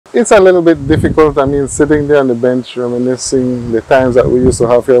It's a little bit difficult. I mean, sitting there on the bench, reminiscing the times that we used to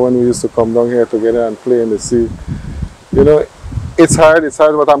have here when we used to come down here together and play in the sea. You know, it's hard,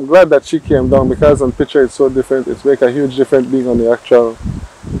 but I'm glad that she came down because on picture it's so different. It makes a huge difference being on the actual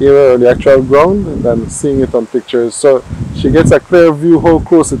area or the actual ground than seeing it on pictures. So she gets a clear view how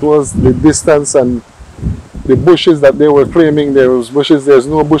close it was, the distance and the bushes that they were claiming there was bushes. There's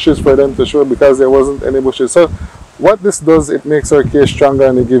no bushes for them to show because there wasn't any bushes. So what this does, it makes our case stronger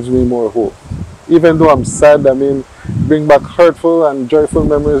and it gives me more hope. Even though I'm sad, I mean, bring back hurtful and joyful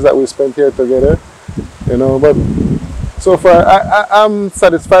memories that we spent here together, you know, but so far I'm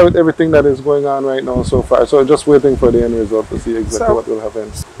satisfied with everything that is going on right now so far. So just waiting for the end result to see exactly what will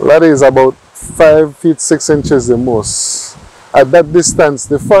happen. Laddie is about 5 feet 6 inches the most. At that distance,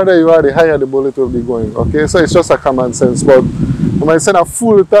 the further you are, the higher the bullet will be going, okay? So it's just a common sense, but I might send a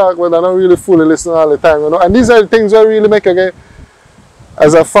full talk, but I don't really fully listen all the time, you know? And these are the things that really make, again,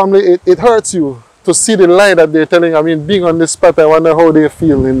 as a family, it hurts you to see the lie that they're telling. I mean, being on this spot, I wonder how they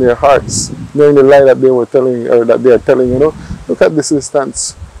feel in their hearts, knowing the lie that they were telling, or that they are telling, you know? Look at this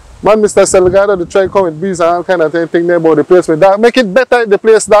distance. Man, Mr. Salgado, they try to come with bees and all kind of thing there about the place with dark. Make it better if the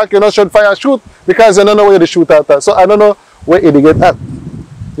place dark, you know, should fire shoot, because you don't know where they shoot at. So I don't know where it get at,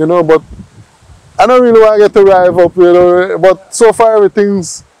 you know, but I don't really want to get to rive up, you know, but so far everything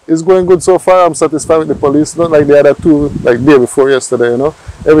is going good so far. I'm satisfied with the police, not like the other two, like day before yesterday, you know.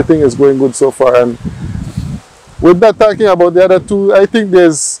 Everything is going good so far, and with that, talking about the other two, I think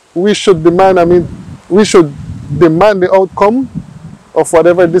we should demand the outcome of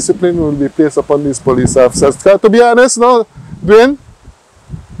whatever discipline will be placed upon these police officers. To be honest, no, Dwayne,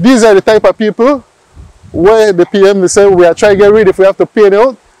 these are the type of people where the PM, they say, we are trying to get rid if we have to pay them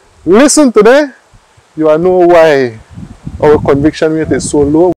out. Listen to them, you know why our conviction rate is so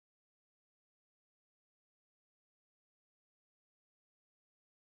low.